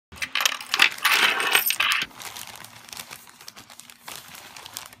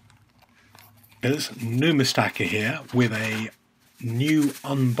There's Numismatists here with a new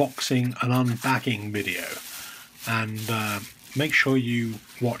unboxing and unbagging video, and make sure you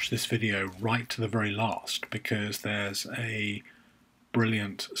watch this video right to the very last because there's a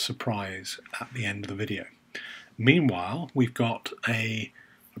brilliant surprise at the end of the video. Meanwhile, we've got a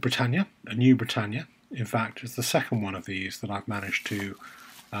Britannia, a new Britannia. In fact, it's the second one of these that I've managed to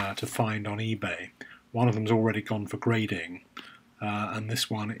find on eBay. One of them's already gone for grading, and this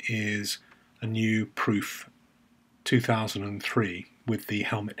one is a new Proof 2003 with the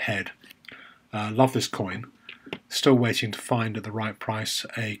helmet head. Love this coin. Still waiting to find at the right price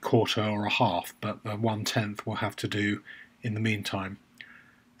a quarter or a half, but the 1/10 will have to do in the meantime.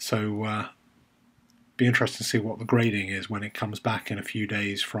 So be interested to see what the grading is when it comes back in a few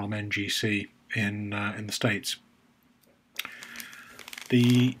days from NGC in the States.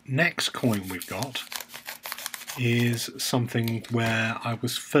 The next coin we've got is something where I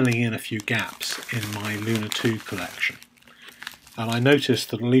was filling in a few gaps in my Lunar 2 collection, and I noticed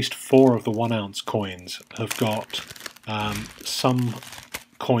that at least 4 of the 1 ounce coins have got some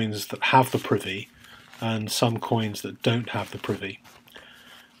coins that have the privy and some coins that don't have the privy.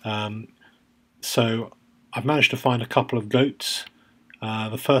 So I've managed to find a couple of goats.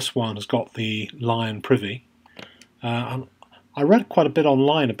 The first one has got the lion privy. I read quite a bit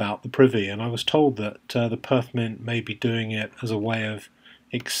online about the privy, and I was told that the Perth Mint may be doing it as a way of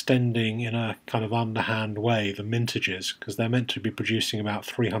extending in a kind of underhand way the mintages, because they're meant to be producing about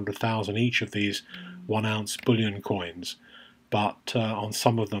 300,000 each of these 1 ounce bullion coins, but on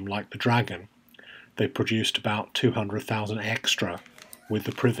some of them, like the Dragon, they produced about 200,000 extra with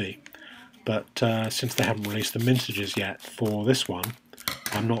the privy. But since they haven't released the mintages yet for this one,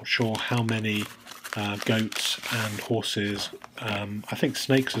 I'm not sure how many goats and horses, I think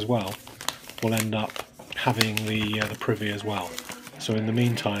snakes as well, will end up having the privy as well. So in the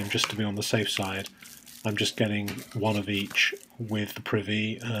meantime, just to be on the safe side, I'm just getting one of each with the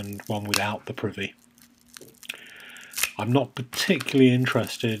privy and one without the privy. I'm not particularly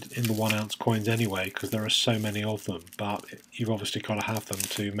interested in the 1 ounce coins anyway, because there are so many of them, but you've obviously got to have them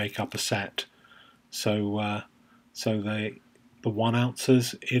to make up a set. So the 1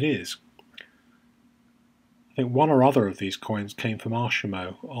 ounces it is. I think one or other of these coins came from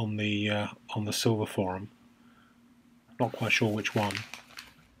Arshimo on the Silver Forum. Not quite sure which one.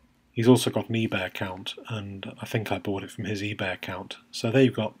 He's also got an eBay account, and I think I bought it from his eBay account. So there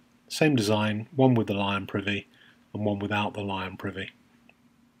you've got same design, one with the lion privy and one without the lion privy.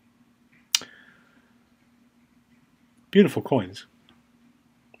 Beautiful coins.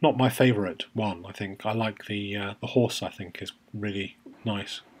 Not my favourite one, I think. I like the horse, I think, is really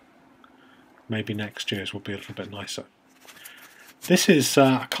nice. Maybe next year's will be a little bit nicer. This is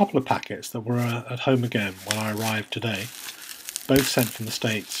a couple of packets that were at home again when I arrived today. Both sent from the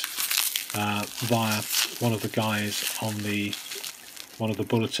States via one of the guys on one of the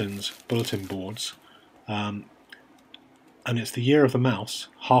bulletin boards. And it's the Year of the Mouse,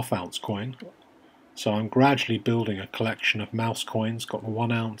 half ounce coin. So I'm gradually building a collection of mouse coins. Got the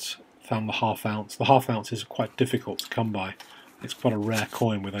 1 ounce, found the half ounce. The half ounce is quite difficult to come by. It's quite a rare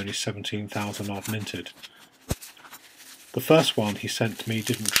coin with only 17,000 odd minted. The first one he sent to me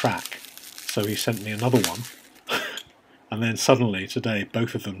didn't track, so he sent me another one. And then suddenly today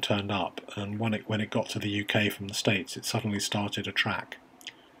both of them turned up, and when it got to the UK from the States, it suddenly started to track.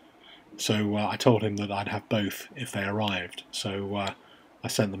 So I told him that I'd have both if they arrived. So I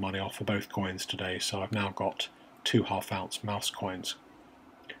sent the money off for both coins today, so I've now got 2 half ounce mouse coins.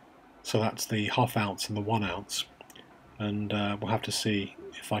 So that's the half ounce and the 1 ounce. And we'll have to see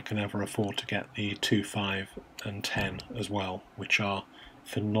if I can ever afford to get the 2, 5 and 10 as well, which are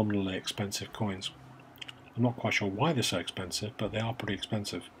phenomenally expensive coins. I'm not quite sure why they're so expensive, but they are pretty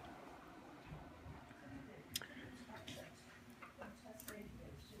expensive.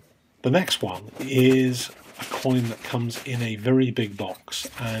 The next one is a coin that comes in a very big box,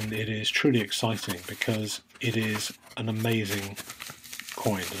 and it is truly exciting because it is an amazing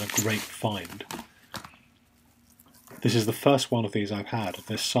coin and a great find. This is the first one of these I've had of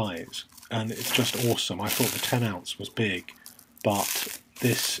this size, and it's just awesome. I thought the 10 ounce was big, but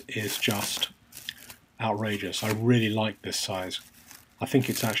this is just outrageous. I really like this size. I think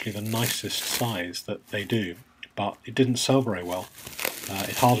it's actually the nicest size that they do, but it didn't sell very well.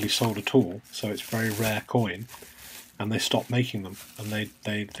 It hardly sold at all, so it's a very rare coin, and they stopped making them, and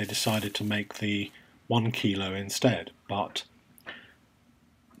they decided to make the 1 kilo instead, but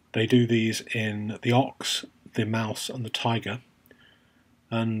they do these in the ox, the mouse and the tiger,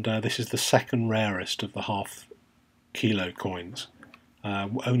 and this is the second rarest of the half kilo coins.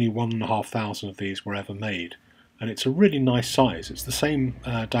 Only 1,500 of these were ever made, and it's a really nice size. It's the same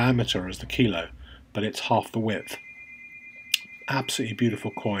diameter as the kilo, but it's half the width. Absolutely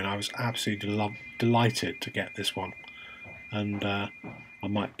beautiful coin. I was absolutely delighted to get this one, and I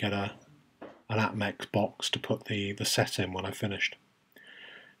might get an Atmex box to put the set in when I finished.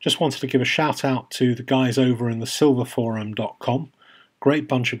 Just wanted to give a shout out to the guys over in the silverforum.com. Great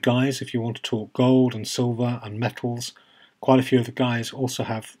bunch of guys if you want to talk gold and silver and metals. Quite a few of the guys also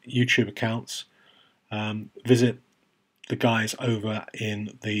have YouTube accounts. Visit the guys over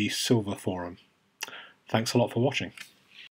in the Silver Forum. Thanks a lot for watching.